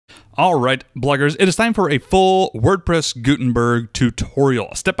All right, bloggers, it is time for a full WordPress Gutenberg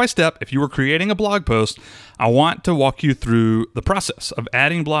tutorial. Step by step, if you were creating a blog post, I want to walk you through the process of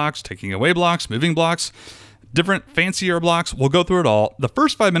adding blocks, taking away blocks, moving blocks, different fancier blocks. We'll go through it all. The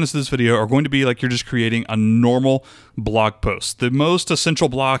first 5 minutes of this video are going to be like you're just creating a normal blog post, the most essential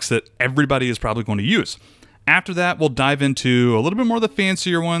blocks that everybody is probably going to use. After that, we'll dive into a little bit more of the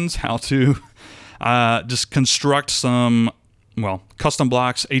fancier ones, how to just construct some custom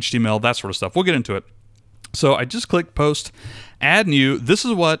blocks, HTML, that sort of stuff. We'll get into it. So I just click post, add new. This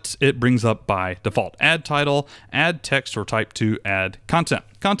is what it brings up by default. Add title, add text or type to add content.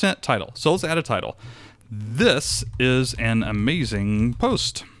 Content title. So let's add a title. This is an amazing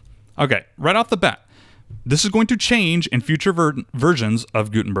post. Okay, right off the bat, this is going to change in future versions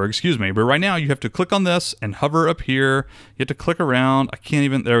of Gutenberg, but right now you have to click on this and hover up here. You have to click around.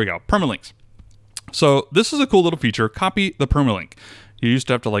 There we go, permalinks. So this is a cool little feature, copy the permalink. You used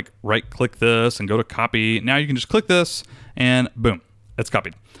to have to like right click this and go to copy. Now you can just click this and boom, it's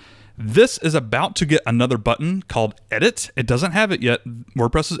copied. This is about to get another button called edit. It doesn't have it yet.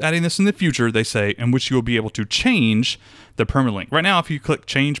 WordPress is adding this in the future, they say, in which you will be able to change the permalink. Right now, if you click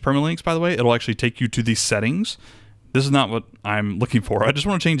change permalinks, by the way, it'll actually take you to the settings. This is not what I'm looking for. I just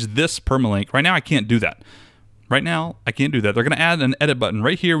want to change this permalink. Right now, I can't do that. Right now, I can't do that. They're going to add an edit button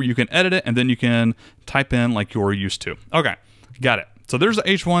right here where you can edit it and then you can type in like you're used to. Okay, got it. So there's the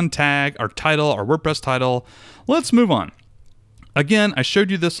H1 tag, our title, our WordPress title. Let's move on. Again, I showed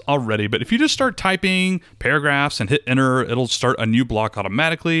you this already, but if you just start typing paragraphs and hit enter, it'll start a new block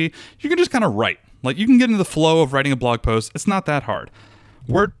automatically. You can just kind of write. Like you can get into the flow of writing a blog post. It's not that hard.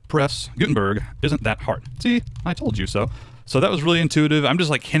 WordPress Gutenberg isn't that hard. See, I told you so. So that was really intuitive. I'm just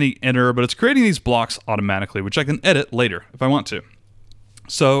like hitting enter, but it's creating these blocks automatically, which I can edit later if I want to.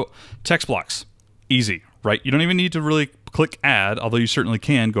 So text blocks, easy, right? You don't even need to really click add, although you certainly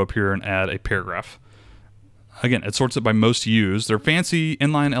can go up here and add a paragraph. Again, it sorts it by most used. They're fancy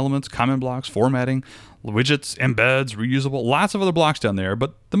inline elements, comment blocks, formatting, widgets, embeds, reusable, lots of other blocks down there,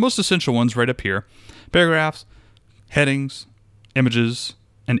 but the most essential ones right up here. Paragraphs, headings, images,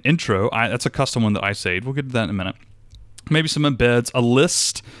 an intro. That's a custom one that I saved. We'll get to that in a minute. Maybe some embeds, a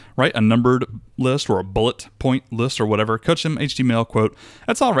list, right? A numbered list or a bullet point list or whatever. Custom HTML quote.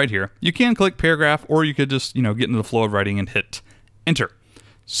 That's all right here. You can click paragraph or you could just, get into the flow of writing and hit enter.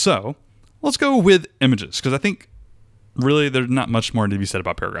 So let's go with images because I think really there's not much more to be said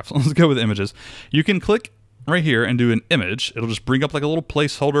about paragraphs. Let's go with images. You can click right here and do an image. It'll just bring up like a little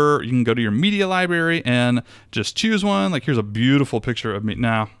placeholder. You can go to your media library and just choose one. Like here's a beautiful picture of me.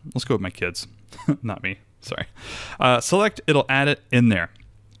 Now let's go with my kids, not me. Sorry. Select, it'll add it in there.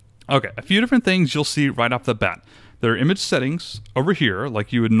 Okay, a few different things you'll see right off the bat. There are image settings over here,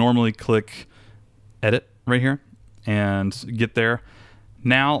 like you would normally click edit right here and get there.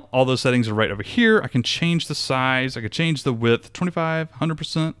 Now, all those settings are right over here. I can change the size. I can change the width, 25,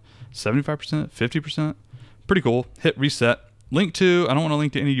 100%, 75%, 50%. Pretty cool. Hit reset. Link to, I don't want to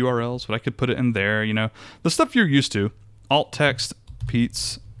link to any URLs, but I could put it in there, The stuff you're used to. Alt text,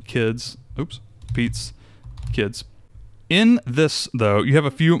 Pete's, kids, Pete's, kids. In this, though, you have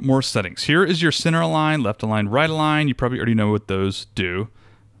a few more settings. Here is your center align, left align, right align. You probably already know what those do.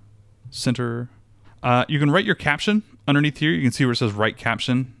 Center. You can write your caption underneath here. You can see where it says write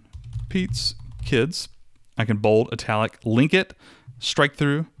caption. Pete's, kids. I can bold, italic, link it, strike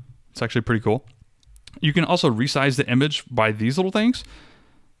through. It's actually pretty cool. You can also resize the image by these little things.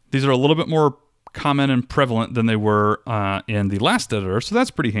 These are a little bit more common and prevalent than they were in the last editor, so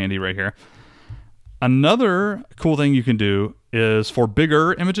that's pretty handy right here. Another cool thing you can do is for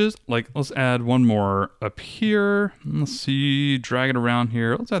bigger images, like let's add one more up here. Let's see, drag it around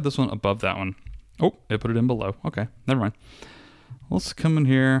here. Let's add this one above that one. Oh, it put it in below. Okay, never mind. Let's come in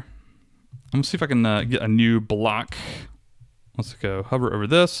here. I'm gonna see if I can get a new block. Let's go hover over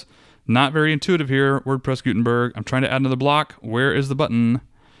this. Not very intuitive here, WordPress Gutenberg. I'm trying to add another block. Where is the button?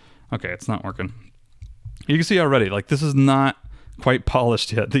 Okay, it's not working. You can see already, like this is not quite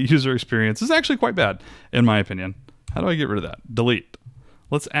polished yet. The user experience is actually quite bad, in my opinion. How do I get rid of that? Delete.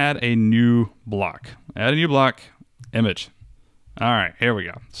 Let's add a new block. Add a new block, image. All right, here we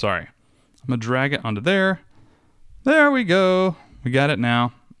go. Sorry. I'm gonna drag it onto there. There we go. We got it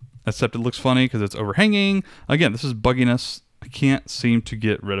now. Except it looks funny because it's overhanging. Again, this is bugginess. I can't seem to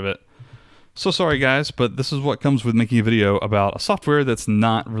get rid of it. So sorry guys, but this is what comes with making a video about a software that's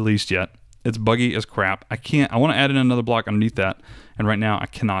not released yet. It's buggy as crap. I want to add in another block underneath that, and right now I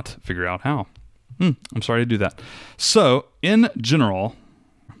cannot figure out how. I'm sorry to do that. So in general,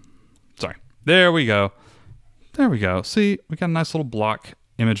 sorry, there we go. There we go. See, we got a nice little block,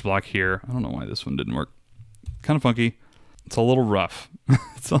 image block here. I don't know why this one didn't work. Kind of funky. It's a little rough.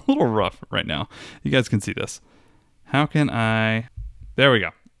 It's a little rough right now. You guys can see this. How can I... There we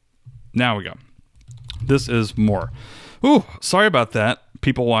go. Now we go. This is more. Ooh, sorry about that,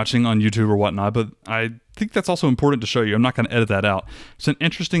 people watching on YouTube or whatnot, but I think that's also important to show you. I'm not going to edit that out. It's an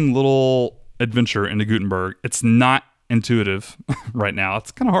interesting little adventure into Gutenberg. It's not intuitive right now.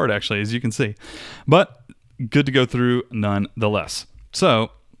 It's kind of hard, actually, as you can see, but good to go through nonetheless.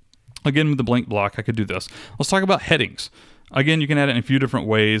 So again, with the blank block, I could do this. Let's talk about headings. Again, you can add it in a few different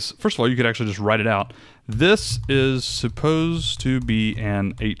ways. First of all, you could actually just write it out. This is supposed to be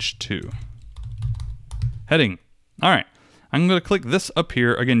an H2 heading. All right, I'm going to click this up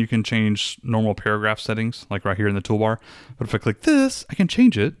here. Again, you can change normal paragraph settings, like right here in the toolbar. But if I click this, I can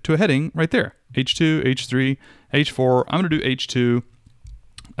change it to a heading right there. H2, H3, H4. I'm going to do H2.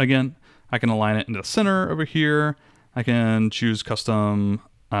 Again, I can align it into the center over here. I can choose custom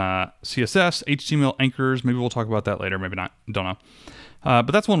CSS, HTML anchors. Maybe we'll talk about that later. Maybe not. Don't know.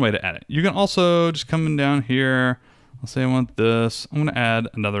 But that's one way to add it. You can also just come in down here. Let's say I want this. I'm going to add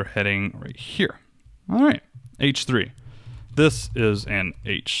another heading right here. All right. H3. This is an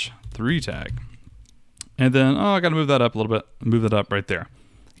H3 tag. And then, I got to move that up a little bit. Move that up right there.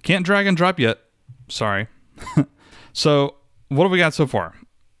 Can't drag and drop yet. Sorry. So what have we got so far?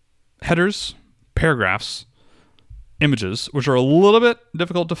 Headers, paragraphs, images, which are a little bit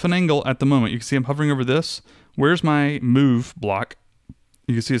difficult to finagle at the moment. You can see I'm hovering over this. Where's my move block?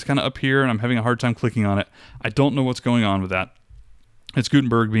 You can see it's kind of up here and I'm having a hard time clicking on it. I don't know what's going on with that. It's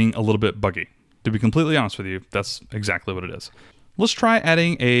Gutenberg being a little bit buggy. To be completely honest with you, that's exactly what it is. Let's try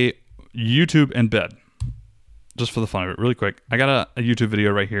adding a YouTube embed, just for the fun of it, really quick. I got a YouTube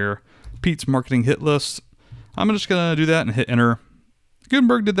video right here, Pete's marketing hit list. I'm just gonna do that and hit enter.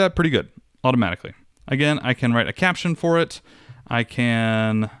 Gutenberg did that pretty good, automatically. Again, I can write a caption for it. I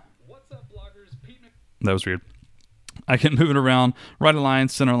can... What's up, bloggers? Pete... That was weird. I can move it around, right align,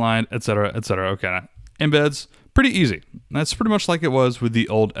 center line, etc., etc. Okay, embeds, pretty easy. That's pretty much like it was with the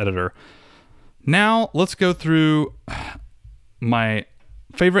old editor. Now, let's go through my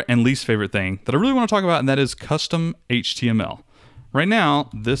favorite and least favorite thing that I really want to talk about, and that is custom HTML. Right now,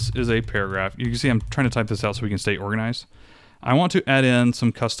 this is a paragraph. You can see I'm trying to type this out so we can stay organized. I want to add in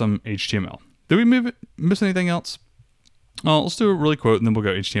some custom HTML. Did we miss anything else? Oh, let's do a really quote, and then we'll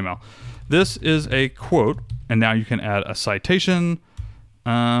go HTML. This is a quote, and now you can add a citation.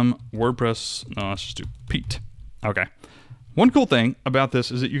 WordPress, no, let's just do Pete. Okay. One cool thing about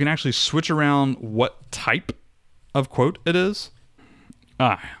this is that you can actually switch around what type of quote it is.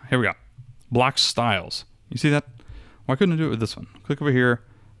 Here we go. Block styles. You see that? Why couldn't I do it with this one? Click over here.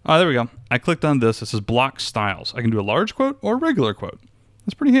 There we go. I clicked on this. It says block styles. I can do a large quote or a regular quote.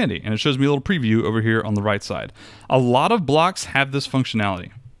 That's pretty handy. And it shows me a little preview over here on the right side. A lot of blocks have this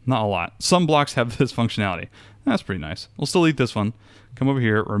functionality. Not a lot. Some blocks have this functionality. That's pretty nice. We'll still delete this one. Come over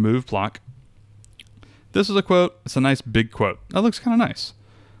here, remove block. This is a quote. It's a nice big quote. That looks kind of nice.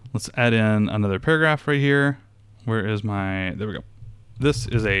 Let's add in another paragraph right here. Where is my, there we go. This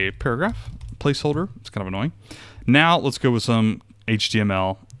is a paragraph placeholder. It's kind of annoying. Now let's go with some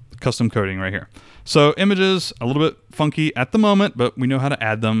HTML custom coding right here. So images, a little bit funky at the moment, but we know how to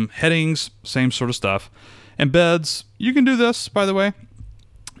add them. Headings, same sort of stuff. Embeds, you can do this, by the way,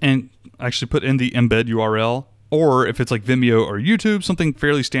 and actually put in the embed URL. Or if it's like Vimeo or YouTube, something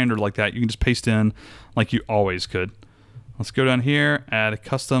fairly standard like that, you can just paste in like you always could. Let's go down here, add a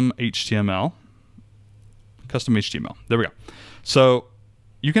custom HTML. Custom HTML. There we go. So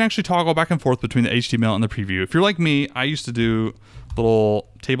you can actually toggle back and forth between the HTML and the preview. If you're like me, I used to do little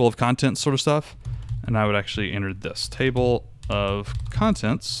table of contents sort of stuff, and I would actually enter this table of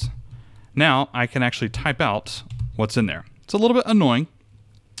contents. Now I can actually type out what's in there. It's a little bit annoying.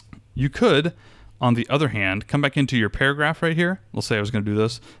 You could, on the other hand, come back into your paragraph right here. Let's say I was going to do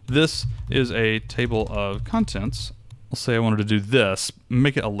this. This is a table of contents. Let's say I wanted to do this,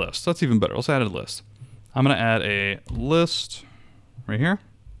 make it a list. That's even better. Let's add a list. I'm going to add a list right here.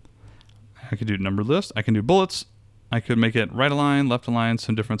 I could do numbered list. I can do bullets. I could make it right align, left align,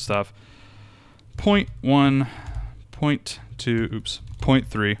 some different stuff. Point 1, point 2, oops, point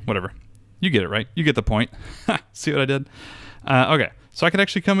 3, whatever. You get it, right? You get the point. See what I did? Okay, so I can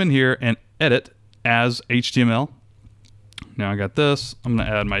actually come in here and edit as HTML. Now I got this. I'm going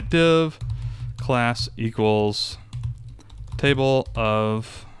to add my div class equals table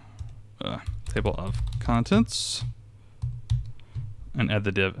of contents and add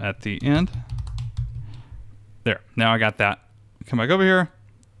the div at the end. There. Now I got that. Come back over here,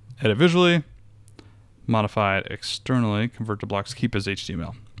 edit visually, modify it externally, convert to blocks, keep as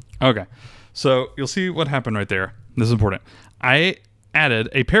HTML. Okay. So you'll see what happened right there. This is important. I added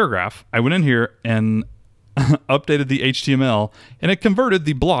a paragraph. I went in here and updated the HTML, and it converted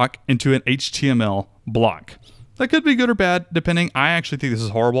the block into an HTML block. That could be good or bad, depending. I actually think this is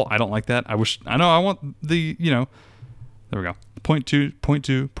horrible. I don't like that. I want the, there we go. Point 2, point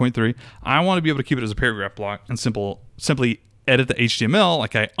 2, point 3. I want to be able to keep it as a paragraph block and simply edit the HTML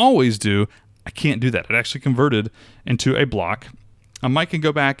like I always do. I can't do that. It actually converted into a block. I might can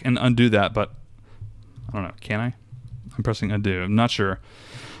go back and undo that, but I don't know. Can I? I'm pressing undo. I'm not sure.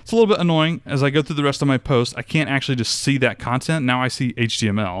 It's a little bit annoying. As I go through the rest of my post, I can't actually just see that content. Now I see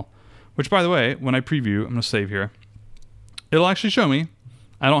HTML, which, by the way, when I preview, I'm going to save here. It'll actually show me.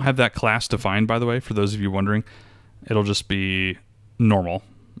 I don't have that class defined, by the way, for those of you wondering. It'll just be normal.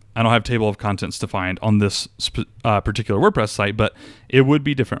 I don't have table of contents defined on this particular WordPress site, but it would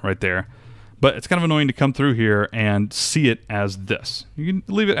be different right there. But it's kind of annoying to come through here and see it as this. You can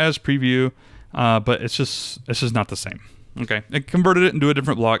leave it as preview, but it's just not the same. Okay, it converted it into a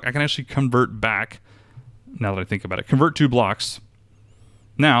different block. I can actually convert back, now that I think about it, convert to blocks.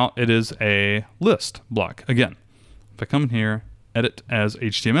 Now it is a list block. Again, if I come in here, edit as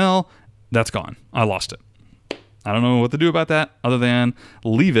HTML, that's gone. I lost it. I don't know what to do about that other than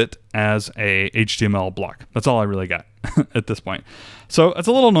leave it as a HTML block. That's all I really got at this point. So it's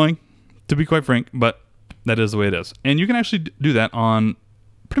a little annoying, to be quite frank, but that is the way it is. And you can actually do that on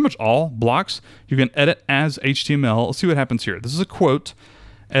pretty much all blocks. You can edit as HTML. Let's see what happens here. This is a quote.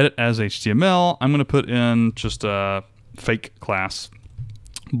 Edit as HTML. I'm going to put in just a fake class.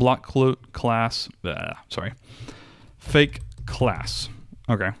 Block class. Fake class.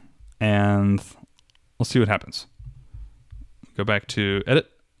 Okay. And let's see what happens. Go back to edit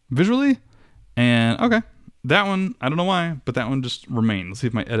visually. And okay. That one, I don't know why, but that one just remained. Let's see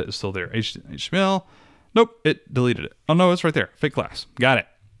if my edit is still there. HTML. Nope, it deleted it. Oh no, it's right there. Fake class. Got it.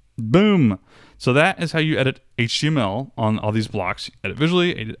 Boom. So that is how you edit HTML on all these blocks. Edit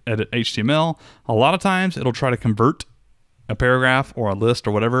visually, edit HTML. A lot of times it'll try to convert a paragraph or a list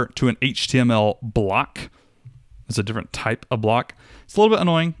or whatever to an HTML block. It's a different type of block. It's a little bit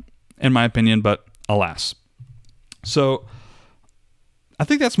annoying in my opinion, but alas. So I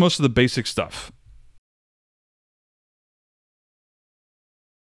think that's most of the basic stuff.